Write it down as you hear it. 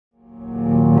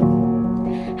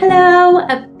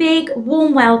a big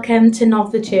warm welcome to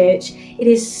Noddfa Church. It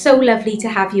is so lovely to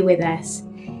have you with us.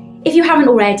 If you haven't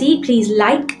already, please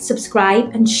like,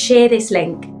 subscribe and share this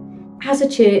link. As a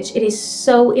church, it is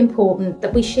so important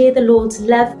that we share the Lord's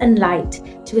love and light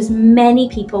to as many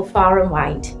people far and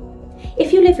wide.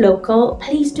 If you live local,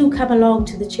 please do come along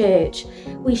to the church.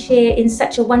 We share in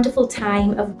such a wonderful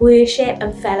time of worship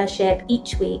and fellowship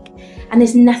each week, and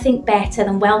there's nothing better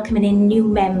than welcoming in new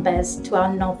members to our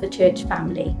Noddfa Church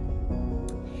family.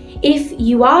 If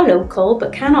you are local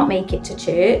but cannot make it to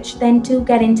church, then do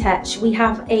get in touch. We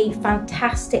have a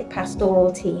fantastic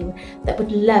pastoral team that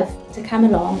would love to come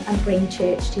along and bring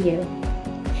church to you.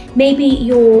 Maybe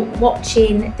you're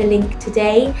watching the link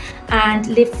today and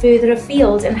live further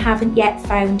afield and haven't yet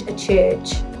found a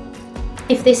church.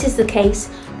 If this is the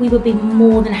case, we would be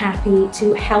more than happy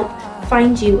to help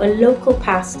find you a local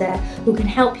pastor who can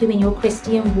help you in your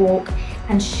Christian walk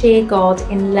and share God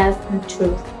in love and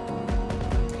truth.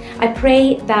 I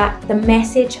pray that the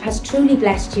message has truly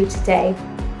blessed you today.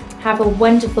 Have a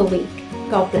wonderful week.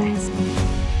 God bless.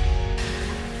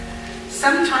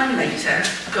 Sometime later,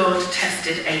 God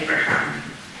tested Abraham.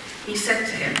 He said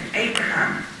to him,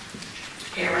 "Abraham."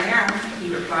 "Here I am,"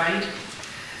 he replied.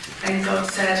 Then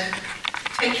God said,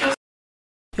 "Take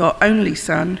your only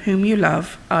son, whom you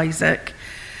love, Isaac,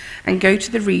 and go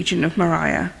to the region of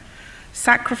Moriah.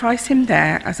 Sacrifice him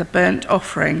there as a burnt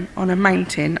offering on a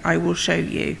mountain I will show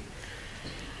you."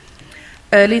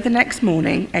 Early the next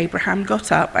morning, Abraham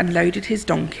got up and loaded his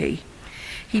donkey.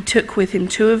 He took with him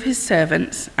 2 of his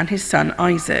servants and his son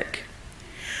Isaac.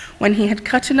 When he had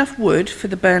cut enough wood for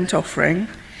the burnt offering,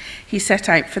 he set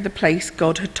out for the place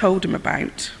God had told him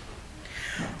about.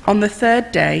 On the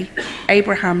 3rd day,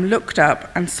 Abraham looked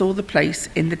up and saw the place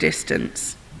in the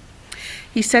distance.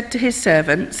 He said to his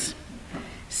servants,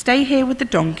 "Stay here with the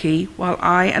donkey while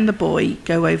I and the boy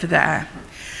go over there.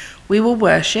 We will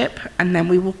worship and then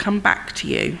we will come back to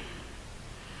you."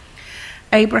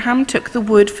 Abraham took the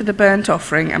wood for the burnt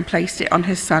offering and placed it on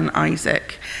his son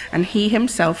Isaac, and he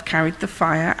himself carried the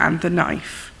fire and the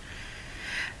knife.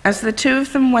 As the 2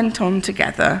 of them went on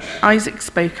together, Isaac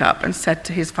spoke up and said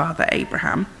to his father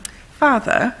Abraham,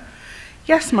 "Father?"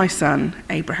 "Yes, my son,"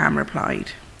 Abraham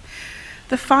replied.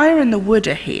 "The fire and the wood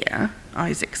are here,"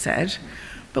 Isaac said,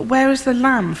 "but where is the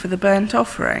lamb for the burnt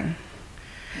offering?"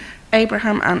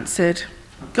 Abraham answered,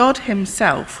 "God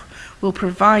himself will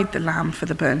provide the lamb for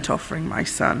the burnt offering, my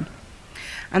son."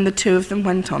 And the 2 of them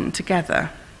went on together.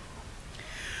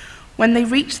 When they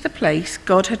reached the place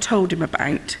God had told him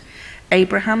about,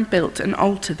 Abraham built an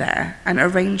altar there and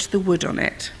arranged the wood on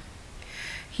it.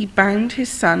 He bound his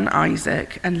son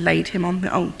Isaac and laid him on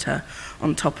the altar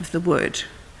on top of the wood.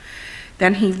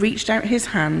 Then he reached out his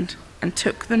hand and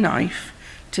took the knife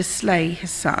to slay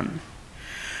his son.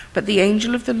 But the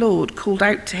angel of the Lord called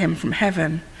out to him from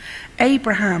heaven,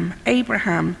 "Abraham,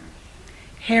 Abraham."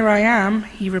 "Here I am,"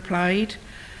 he replied.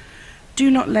 "Do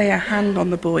not lay a hand on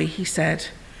the boy," he said.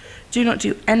 "Do not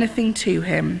do anything to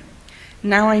him.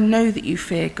 Now I know that you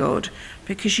fear God,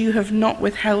 because you have not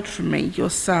withheld from me your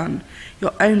son,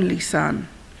 your only son."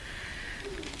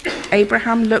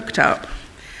 Abraham looked up,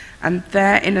 and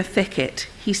there in a thicket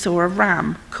he saw a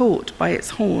ram caught by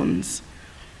its horns.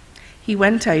 He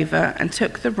went over and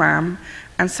took the ram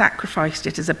and sacrificed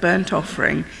it as a burnt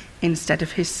offering instead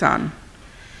of his son.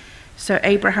 So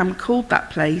Abraham called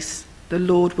that place, "The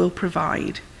Lord will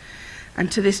provide."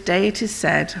 And to this day it is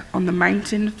said, "On the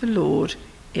mountain of the Lord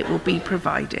it will be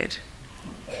provided."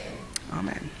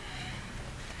 Amen.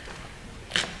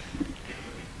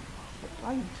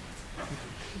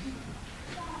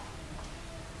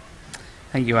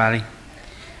 Thank you, Ali.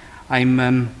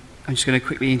 I'm just going to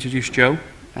quickly introduce Joe.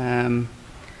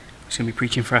 He's going to be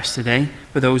preaching for us today.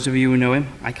 For those of you who know him,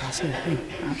 I can't see a thing.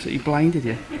 Absolutely blinded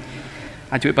you.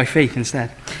 I do it by faith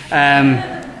instead.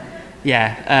 For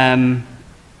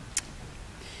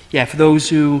those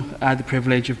who had the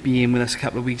privilege of being with us a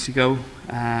couple of weeks ago,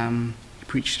 he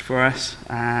preached for us,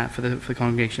 for the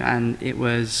congregation, and it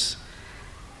was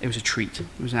a treat. It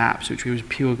was an absolute treat. It was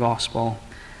pure gospel,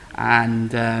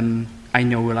 and I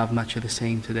know we'll have much of the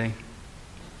same today.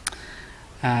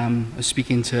 I was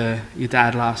speaking to your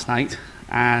dad last night,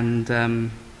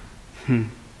 and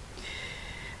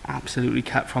absolutely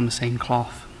cut from the same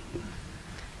cloth.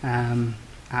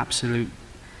 Absolute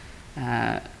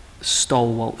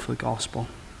stalwart for the gospel.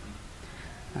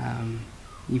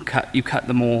 You cut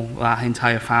them all, that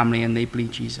entire family, and they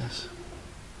bleed Jesus.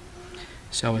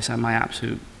 So it's my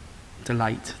absolute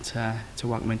delight to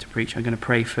welcome him to preach. I'm going to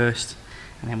pray first,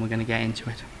 and then we're going to get into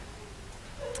it.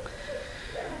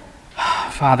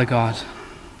 Father God,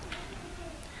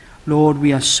 Lord,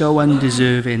 we are so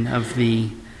undeserving of the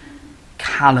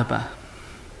caliber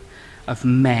of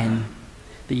men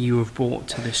that you have brought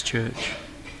to this church,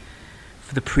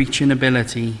 for the preaching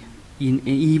ability,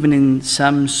 even in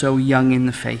some so young in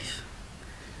the faith.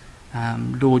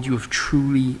 Lord, you have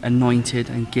truly anointed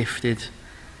and gifted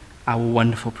our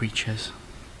wonderful preachers.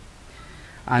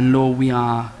 And Lord, we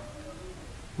are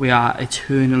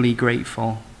eternally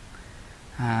grateful.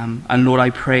 And Lord, I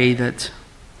pray that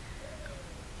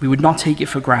we would not take it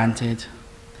for granted,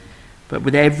 but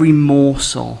with every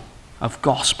morsel of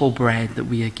gospel bread that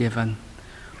we are given,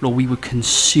 Lord, we would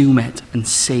consume it and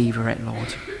savor it,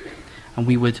 Lord. And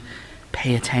we would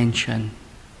pay attention.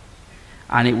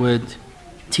 And it would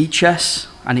teach us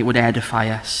and it would edify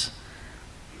us.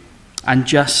 And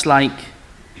just like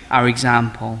our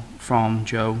example from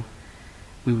Joe,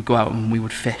 we would go out and we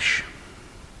would fish.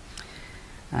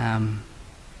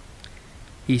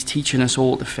 He's teaching us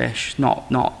all to fish, not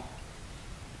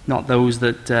those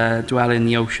that dwell in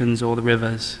the oceans or the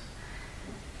rivers,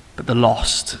 but the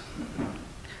lost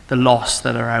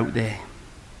that are out there.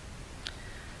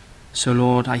 So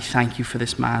Lord, I thank you for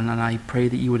this man, and I pray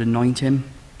that you would anoint him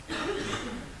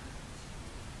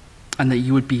and that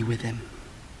you would be with him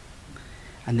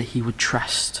and that he would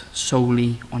trust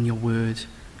solely on your word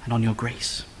and on your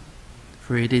grace,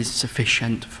 for it is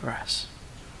sufficient for us.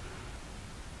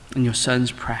 In your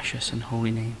Son's precious and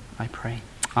holy name, I pray.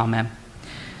 Amen.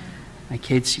 My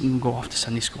kids, you can go off to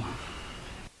Sunday school.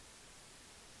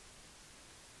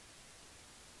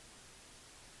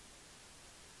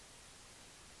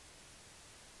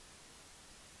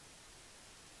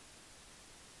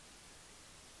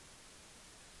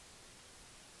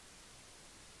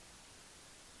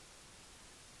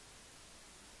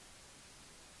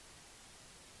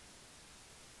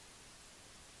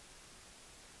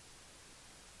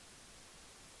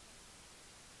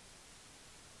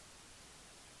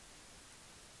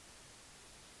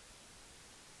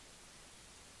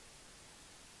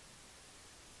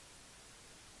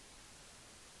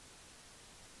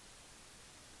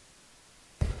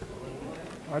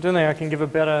 I don't think I can give a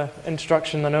better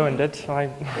instruction than Owen did. I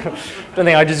don't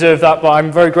think I deserve that, but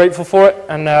I'm very grateful for it,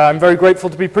 and I'm very grateful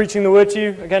to be preaching the word to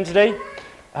you again today.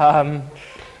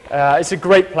 It's a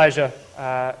great pleasure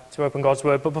to open God's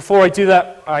word, but before I do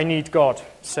that, I need God.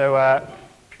 So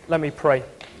let me pray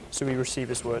so we receive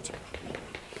his word.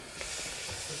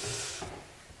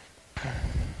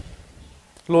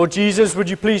 Lord Jesus, would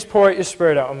you please pour out your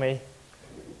Spirit out on me?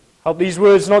 Help these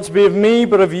words not to be of me,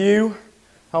 but of you.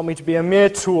 Help me to be a mere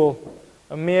tool,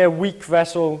 a mere weak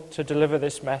vessel to deliver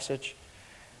this message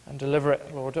and deliver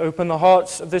it, Lord. Open the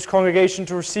hearts of this congregation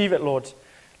to receive it, Lord.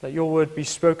 Let your word be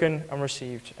spoken and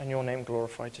received, and your name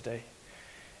glorified today.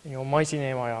 In your mighty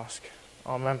name I ask.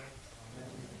 Amen.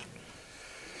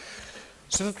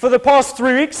 So for the past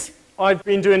 3 weeks, I've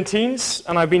been doing teens,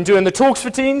 and I've been doing the talks for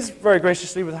teens, very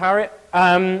graciously with Harriet,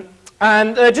 and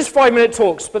just 5-minute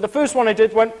talks. But the first one I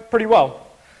did went pretty well.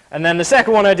 And then the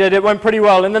second one I did, it went pretty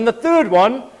well. And then the third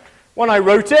one, when I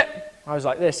wrote it, I was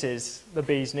like, this is the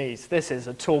bee's knees. This is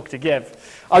a talk to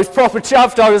give. I was proper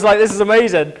chuffed. I was like, this is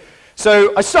amazing.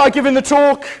 So I started giving the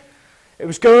talk. It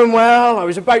was going well. I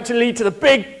was about to lead to the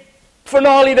big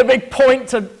finale, the big point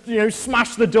to,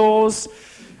 smash the doors.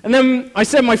 And then I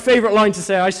said my favorite line to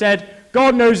say. I said,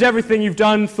 God knows everything you've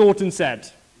done, thought, and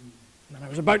said. And then I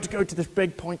was about to go to this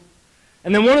big point.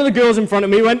 And then one of the girls in front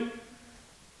of me went,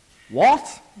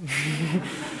 what?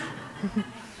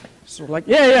 Sort of like,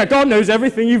 yeah, God knows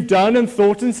everything you've done and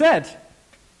thought and said.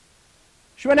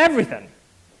 She went, everything.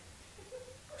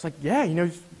 I was like, yeah, he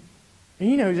knows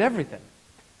everything.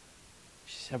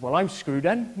 She said, well, I'm screwed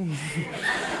then.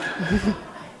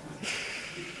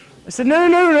 I said,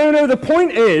 no, the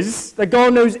point is that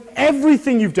God knows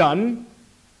everything you've done,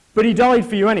 but he died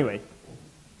for you anyway.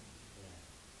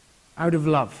 Out of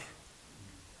love.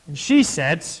 And she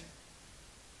said,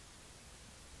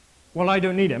 well, I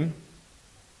don't need him.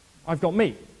 I've got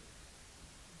me.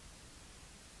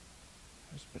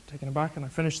 I was a bit taken aback, and I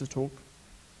finished the talk.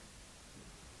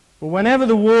 But whenever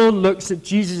the world looks at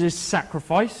Jesus'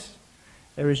 sacrifice,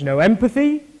 there is no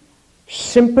empathy,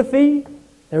 sympathy,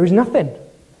 there is nothing.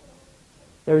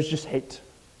 There is just hate.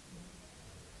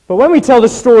 But when we tell the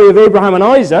story of Abraham and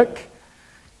Isaac,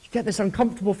 you get this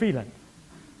uncomfortable feeling.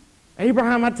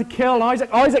 Abraham had to kill Isaac.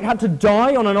 Isaac had to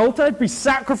die on an altar, be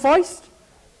sacrificed. It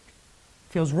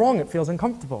feels wrong. It feels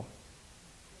uncomfortable.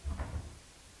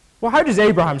 Well, how does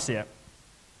Abraham see it?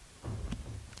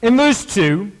 In verse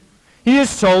 2, he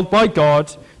is told by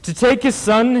God to take his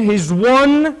son, his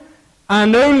one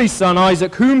and only son,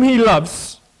 Isaac, whom he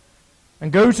loves,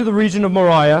 and go to the region of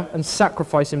Moriah and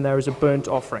sacrifice him there as a burnt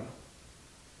offering.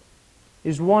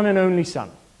 His one and only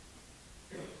son.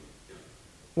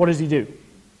 what does he do?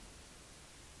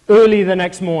 Early the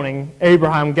next morning,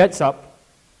 Abraham gets up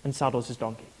and saddles his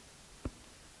donkey.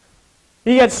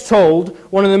 He gets told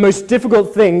one of the most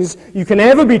difficult things you can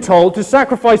ever be told, to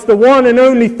sacrifice the one and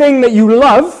only thing that you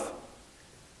love.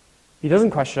 He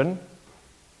doesn't question.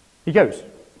 He goes.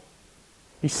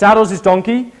 He saddles his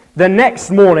donkey the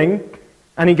next morning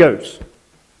and he goes.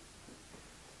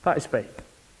 That is faith.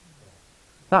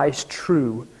 That is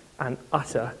true and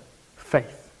utter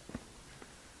faith.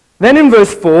 Then in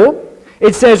verse 4,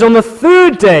 it says, on the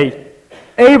third day,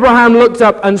 Abraham looked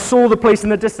up and saw the place in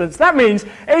the distance. That means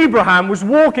Abraham was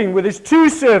walking with his 2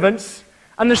 servants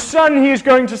and the son he is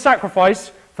going to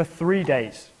sacrifice for 3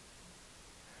 days.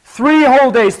 3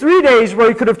 whole days. 3 days where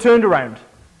he could have turned around.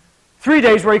 3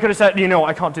 days where he could have said, you know what,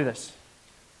 I can't do this.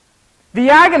 The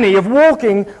agony of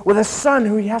walking with a son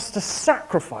who he has to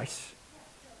sacrifice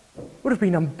would have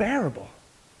been unbearable.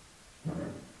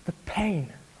 The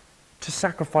pain to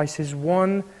sacrifice his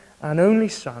one and only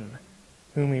son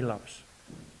whom he loves.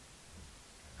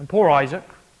 And poor Isaac,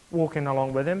 walking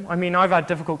along with him. I mean, I've had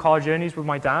difficult car journeys with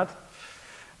my dad,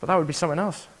 but that would be something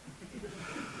else.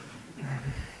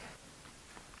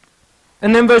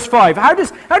 And then verse 5, how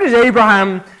does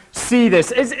Abraham see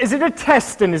this? Is it a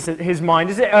test in his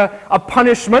mind? Is it a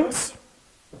punishment?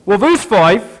 Well, verse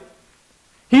 5,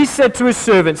 he said to his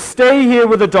servants, stay here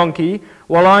with the donkey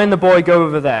while I and the boy go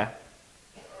over there.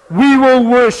 We will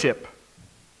worship,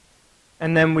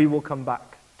 and then we will come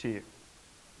back to you.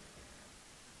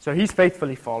 So he's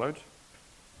faithfully followed,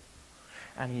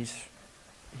 and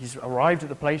he's arrived at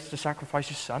the place to sacrifice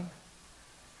his son.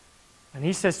 And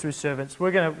he says to his servants,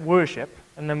 we're going to worship,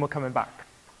 and then we're coming back.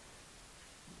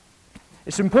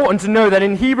 It's important to know that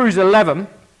in Hebrews 11,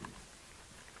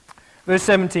 verse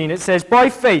 17, it says, by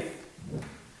faith,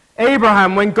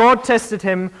 Abraham, when God tested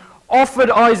him, offered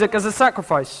Isaac as a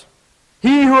sacrifice.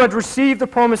 He who had received the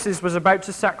promises was about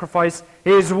to sacrifice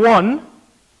his one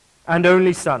and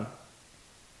only son,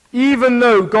 even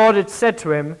though God had said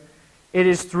to him, it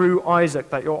is through Isaac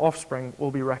that your offspring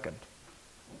will be reckoned.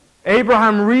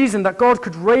 Abraham reasoned that God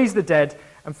could raise the dead,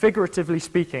 and figuratively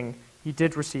speaking, he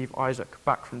did receive Isaac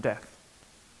back from death.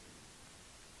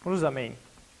 What does that mean?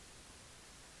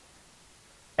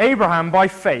 Abraham, by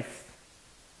faith,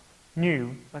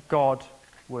 knew that God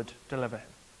would deliver him.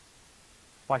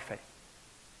 By faith.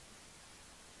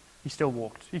 He still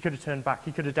walked. He could have turned back.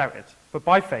 He could have doubted. But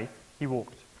by faith, he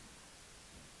walked.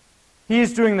 He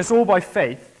is doing this all by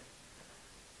faith,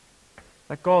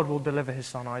 that God will deliver his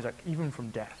son Isaac, even from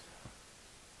death.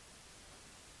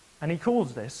 And he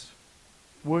calls this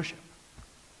worship.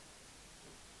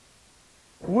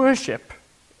 Worship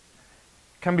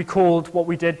can be called what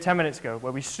we did 10 minutes ago,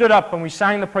 where we stood up and we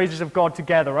sang the praises of God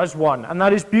together as one. And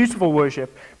that is beautiful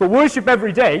worship. But worship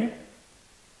every day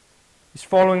is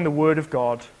following the word of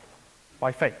God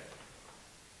by faith.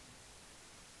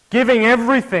 Giving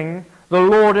everything the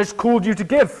Lord has called you to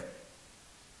give.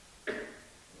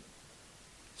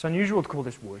 It's unusual to call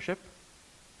this worship,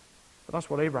 but that's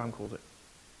what Abraham calls it.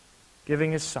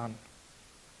 Giving his son,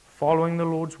 following the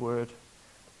Lord's word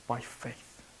by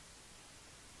faith.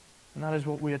 And that is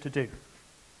what we are to do.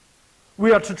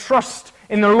 We are to trust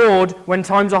in the Lord when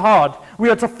times are hard. We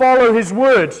are to follow his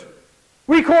word.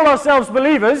 We call ourselves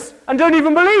believers and don't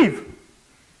even believe.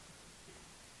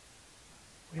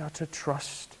 We are to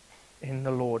trust in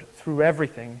the Lord through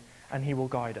everything, and he will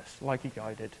guide us like he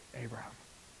guided Abraham.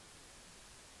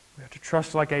 We are to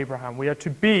trust like Abraham. We are to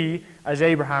be as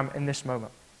Abraham in this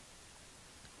moment.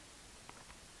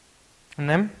 And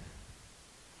then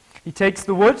he takes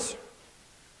the wood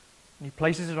and he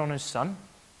places it on his son.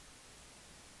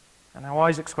 And now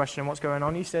Isaac's questioning what's going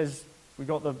on. He says, we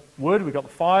got the wood, we got the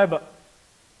fire, but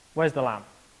where's the lamb?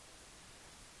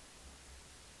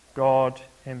 God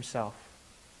himself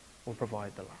will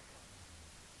provide the lamb.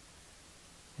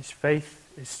 His faith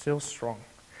is still strong.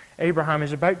 Abraham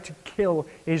is about to kill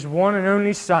his one and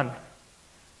only son,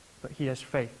 but he has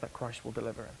faith that Christ will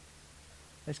deliver him.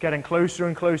 It's getting closer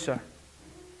and closer.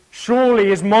 Surely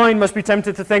his mind must be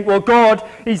tempted to think, well, God,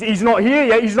 he's not here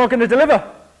yet, he's not going to deliver.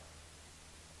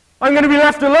 I'm going to be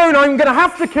left alone, I'm going to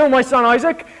have to kill my son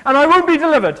Isaac, and I won't be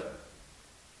delivered.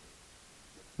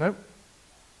 No.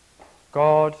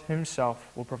 God himself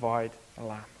will provide a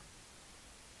lamb.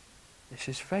 This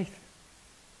is faith.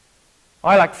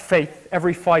 I lack faith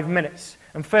every 5 minutes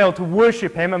and fail to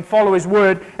worship him and follow his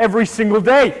word every single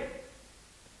day.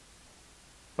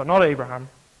 But not Abraham.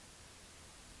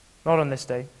 Not on this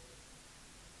day.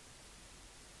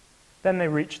 Then they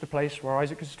reach the place where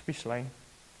Isaac is to be slain.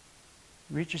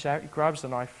 He reaches out, he grabs the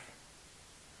knife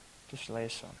to slay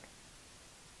his son.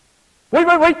 Wait!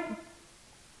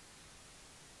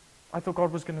 I thought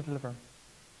God was going to deliver him.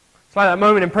 It's like that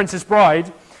moment in Princess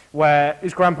Bride where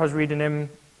his grandpa is reading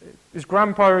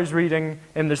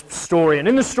him this story. And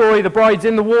in the story, the bride's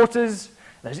in the waters,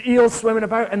 there's eels swimming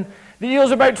about, and the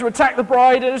eel's about to attack the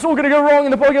bride, and it's all going to go wrong,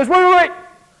 and the boy goes, wait.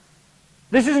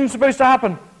 This isn't supposed to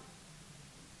happen.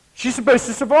 She's supposed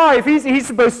to survive. He's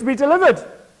supposed to be delivered.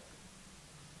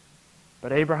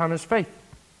 But Abraham has faith.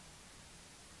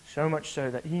 So much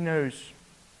so that he knows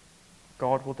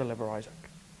God will deliver Isaac.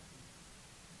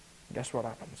 Guess what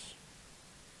happens?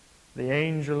 The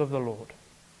angel of the Lord,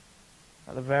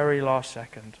 at the very last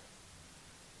second,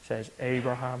 says,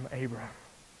 Abraham, Abraham.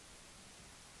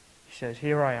 He says,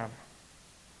 here I am.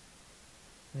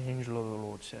 The angel of the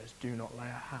Lord says, do not lay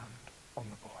a hand on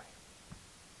the boy.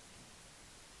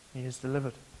 He is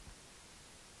delivered.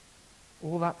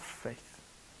 All that faith,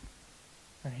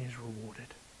 and he is rewarded.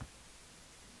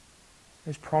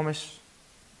 His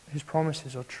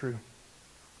promises are true.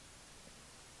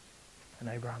 And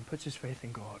Abraham puts his faith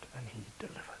in God, and he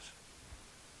delivers.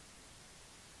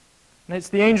 And it's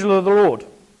the angel of the Lord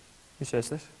who says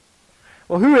this.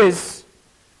 Well, who is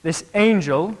this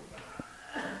angel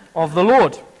of the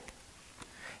Lord?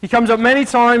 He comes up many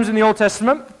times in the Old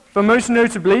Testament, but most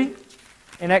notably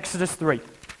in Exodus 3.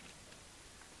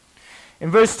 In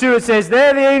verse 2 it says,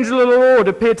 there the angel of the Lord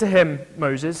appeared to him,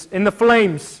 Moses, in the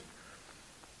flames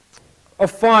of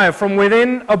fire from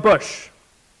within a bush.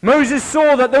 Moses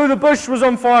saw that though the bush was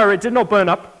on fire, it did not burn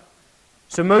up.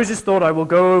 So Moses thought, I will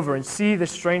go over and see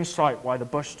this strange sight, why the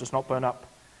bush does not burn up.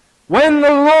 When the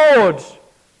Lord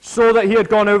saw that he had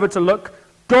gone over to look,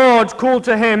 God called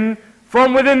to him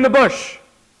from within the bush,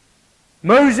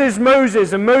 Moses,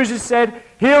 Moses. And Moses said,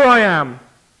 here I am.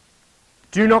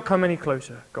 Do not come any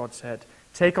closer, God said.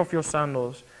 Take off your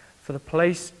sandals, for the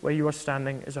place where you are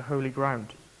standing is a holy ground.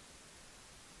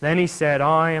 Then he said,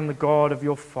 I am the God of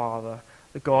your father,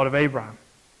 the God of Abraham,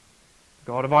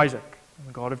 the God of Isaac, and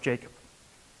the God of Jacob.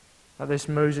 At this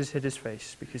Moses hid his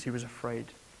face because he was afraid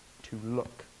to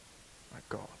look at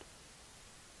God.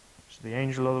 So the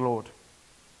angel of the Lord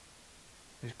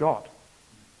is God.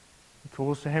 He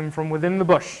calls to him from within the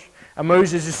bush. And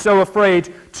Moses is so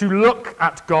afraid to look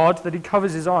at God that he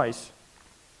covers his eyes.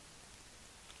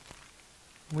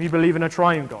 We believe in a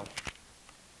triune God.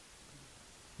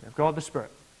 We have God the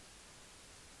Spirit.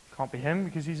 Can't be him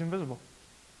because he's invisible.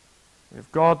 We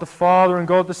have God the Father and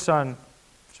God the Son.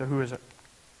 So who is it?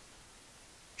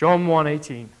 John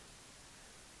 1:18.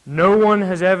 No one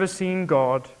has ever seen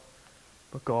God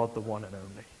but God the one and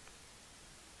only,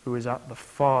 who is at the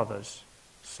Father's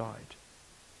side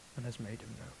and has made him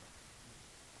known.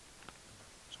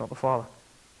 It's not the Father.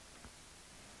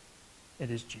 It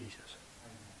is Jesus.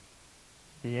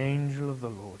 The angel of the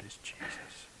Lord is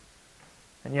Jesus.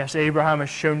 And yes, Abraham has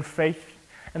shown faith,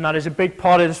 and that is a big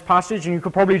part of this passage, and you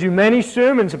could probably do many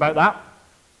sermons about that.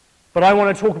 But I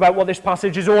want to talk about what this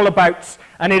passage is all about,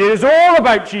 and it is all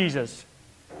about Jesus.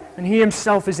 And he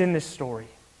himself is in this story.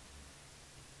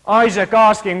 Isaac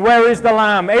asking, where is the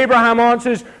lamb? Abraham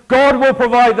answers, God will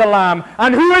provide the lamb.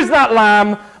 And who is that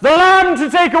lamb? The lamb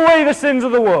to take away the sins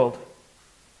of the world.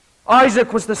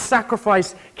 Isaac was the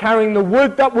sacrifice carrying the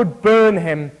wood that would burn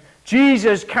him.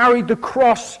 Jesus carried the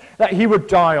cross that he would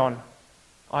die on.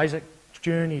 Isaac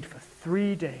journeyed for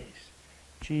 3 days.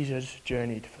 Jesus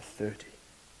journeyed for 30.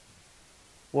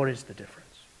 What is the difference?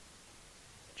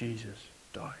 Jesus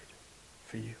died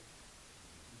for you,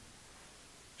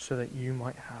 so that you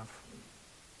might have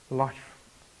life.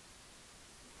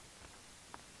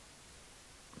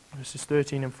 Verses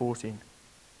 13 and 14.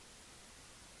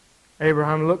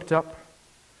 Abraham looked up,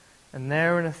 and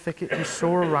there in a thicket he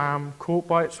saw a ram caught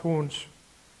by its horns.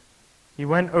 He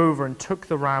went over and took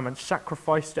the ram and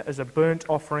sacrificed it as a burnt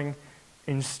offering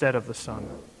instead of the son.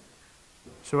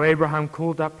 So Abraham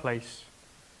called that place,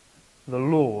 the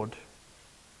Lord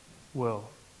will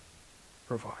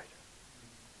provide.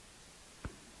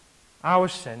 Our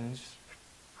sins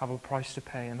have a price to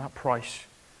pay, and that price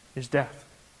is death.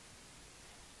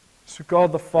 So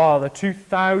God the Father,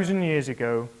 2,000 years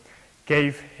ago,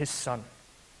 gave his Son,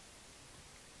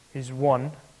 his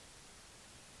one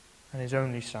and his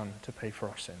only Son, to pay for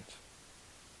our sins.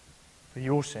 For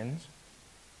your sins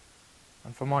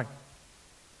and for mine.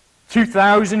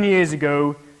 2,000 years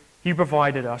ago, he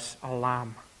provided us a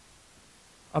lamb,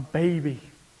 a baby,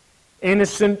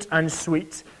 innocent and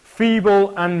sweet,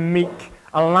 feeble and meek,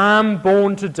 a lamb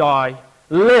born to die,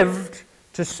 lived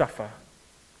to suffer,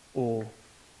 all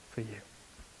for you.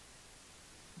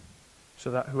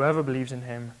 So that whoever believes in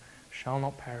him shall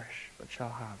not perish, but shall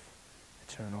have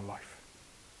eternal life.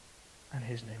 And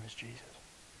his name is Jesus.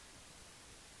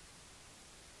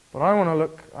 But I want to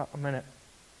look at a minute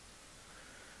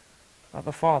at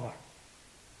the Father.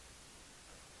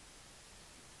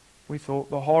 We thought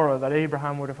the horror that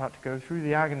Abraham would have had to go through,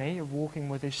 the agony of walking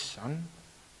with his son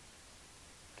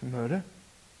to murder.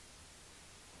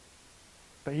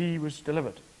 But he was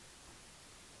delivered.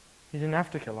 He didn't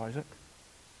have to kill Isaac.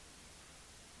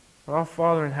 But our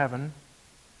Father in heaven,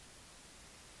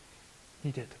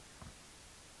 he did.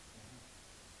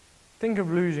 Think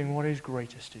of losing what is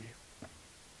greatest to you.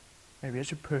 Maybe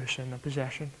it's a person, a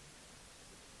possession.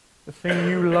 The thing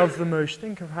you love the most.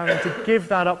 Think of having to give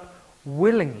that up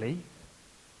willingly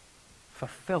for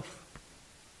filth.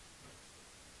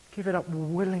 Give it up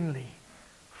willingly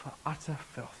for utter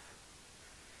filth.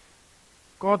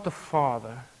 God the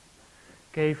Father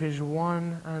gave his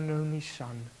one and only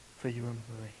Son for you and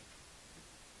for me.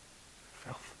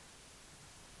 Filth.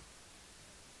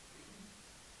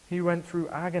 He went through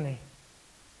agony,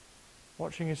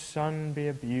 watching his son be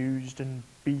abused and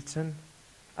beaten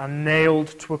and nailed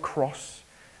to a cross.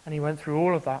 And he went through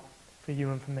all of that for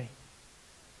you and for me.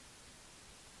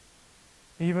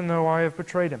 Even though I have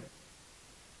betrayed him,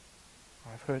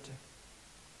 I have hurt him,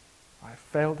 I have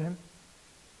failed him,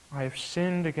 I have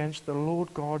sinned against the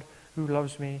Lord God who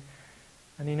loves me,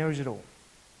 and he knows it all.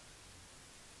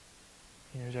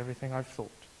 He knows everything I've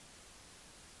thought.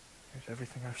 He knows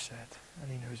everything I've said,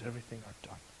 and he knows everything I've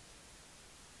done.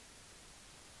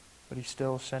 But he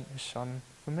still sent his Son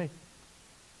for me.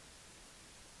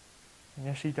 And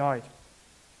yes, he died.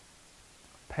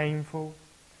 Painful,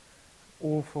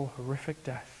 awful, horrific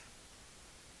death.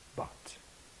 But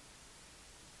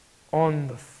on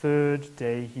the third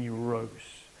day he rose.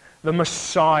 The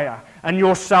Messiah and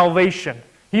your salvation.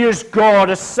 He is God,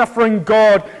 a suffering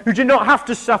God who did not have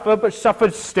to suffer, but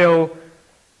suffered still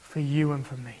for you and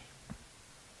for me.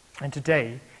 And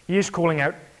today, he is calling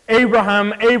out,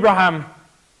 Abraham, Abraham,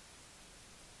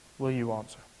 will you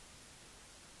answer?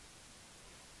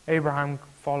 Abraham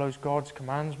follows God's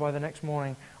commands by the next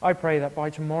morning. I pray that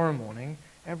by tomorrow morning,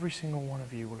 every single one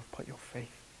of you will have put your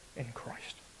faith in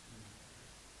Christ,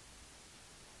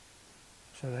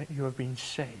 so that you have been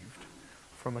saved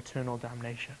from eternal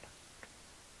damnation.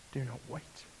 Do not wait.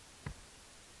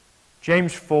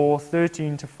 James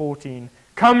 4:13-14.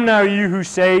 Come now, you who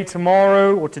say,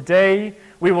 tomorrow or today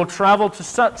we will travel to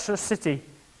such a city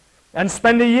and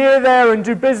spend a year there and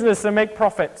do business and make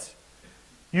profits.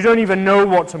 You don't even know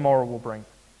what tomorrow will bring,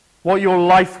 what your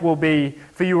life will be,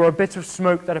 for you are a bit of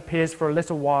smoke that appears for a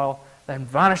little while, then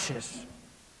vanishes.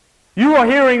 You are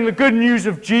hearing the good news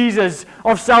of Jesus,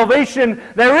 of salvation.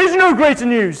 There is no greater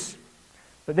news.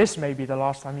 But this may be the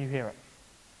last time you hear it.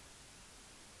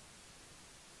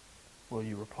 Will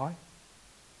you reply?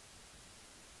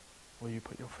 Will you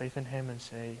put your faith in him and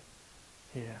say,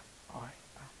 here I am?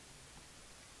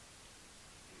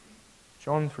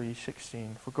 John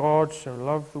 3:16. For God so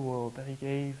loved the world that he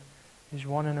gave his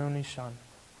one and only Son,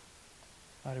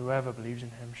 that whoever believes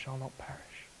in him shall not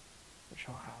perish, but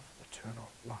shall have eternal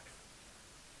life.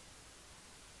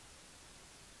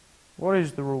 What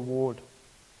is the reward?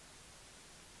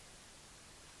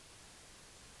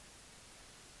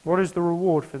 What is the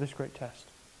reward for this great test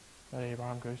that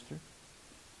Abraham goes through?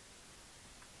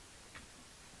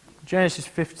 Genesis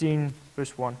 15,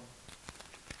 verse 1.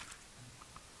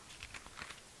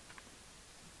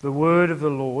 The word of the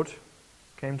Lord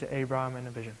came to Abraham in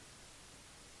a vision.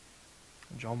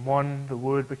 In John 1, the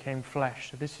word became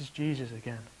flesh. So this is Jesus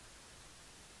again.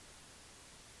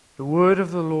 The word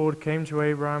of the Lord came to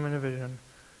Abraham in a vision.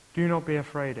 Do not be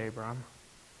afraid, Abraham.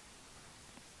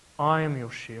 I am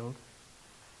your shield,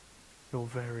 your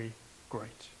very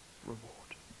great reward.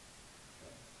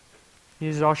 He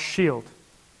is our shield,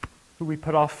 who we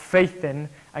put our faith in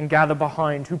and gather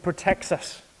behind, who protects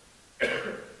us.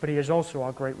 But he is also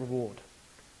our great reward.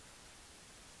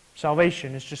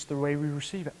 Salvation is just the way we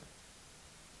receive it.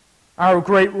 Our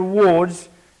great reward is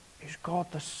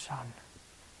God the Son,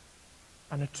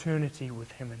 an eternity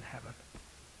with him in heaven.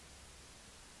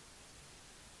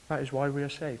 That is why we are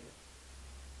saved.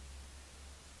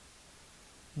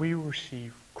 We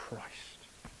receive Christ.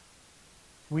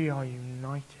 We are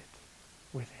united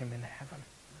with him in heaven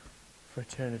for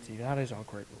eternity. That is our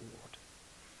great reward.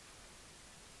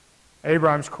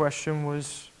 Abraham's question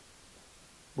was,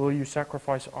 will you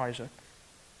sacrifice Isaac?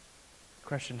 The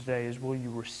question today is, will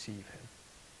you receive him?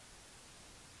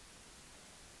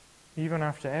 Even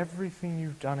after everything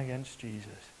you've done against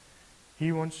Jesus,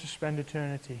 he wants to spend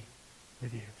eternity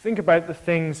with you. Think about the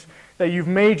things that you've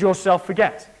made yourself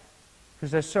forget, because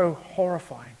they're so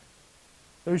horrifying.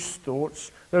 Those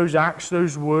thoughts, those acts,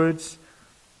 those words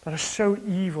that are so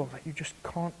evil that you just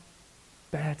can't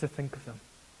bear to think of them.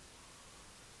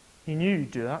 He knew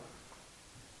you'd do that.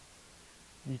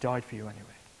 He died for you anyway.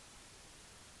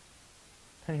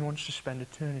 and he wants to spend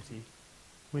eternity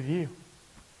with you.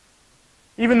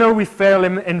 Even though we fail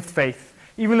him in faith,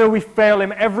 even though we fail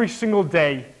him every single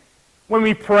day when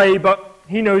we pray, but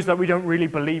he knows that we don't really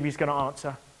believe he's going to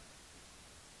answer,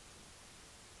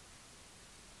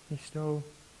 he still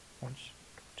wants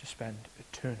to spend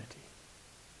eternity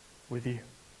with you.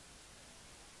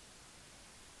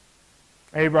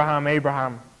 Abraham,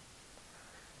 Abraham,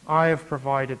 I have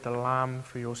provided the lamb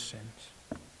for your sins.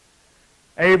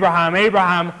 Abraham,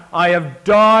 Abraham, I have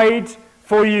died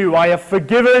for you. I have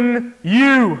forgiven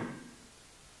you.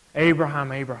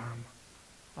 Abraham, Abraham,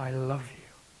 I love you.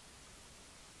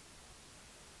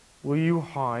 Will you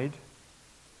hide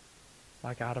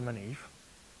like Adam and Eve?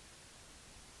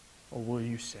 Or will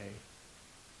you say,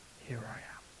 here I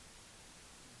am?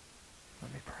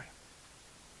 Let me pray.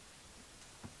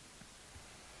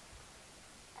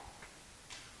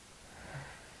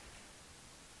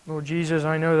 Lord Jesus,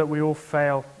 I know that we all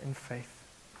fail in faith.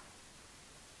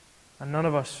 And none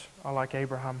of us are like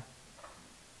Abraham,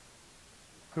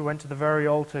 who went to the very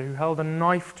altar, who held a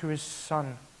knife to his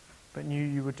son, but knew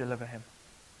you would deliver him.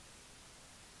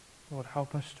 Lord,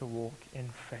 help us to walk in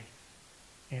faith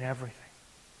in everything.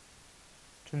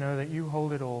 To know that you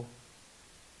hold it all.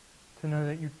 To know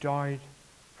that you died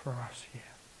for us here.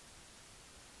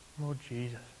 Lord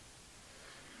Jesus,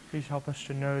 please help us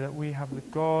to know that we have the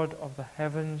God of the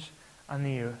heavens and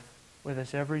the earth with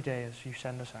us every day as you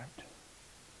send us out.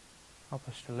 Help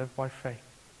us to live by faith.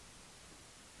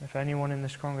 If anyone in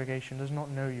this congregation does not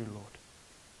know you, Lord,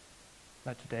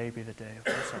 let today be the day of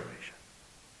their salvation.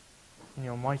 In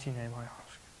your mighty name I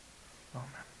ask.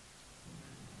 Amen.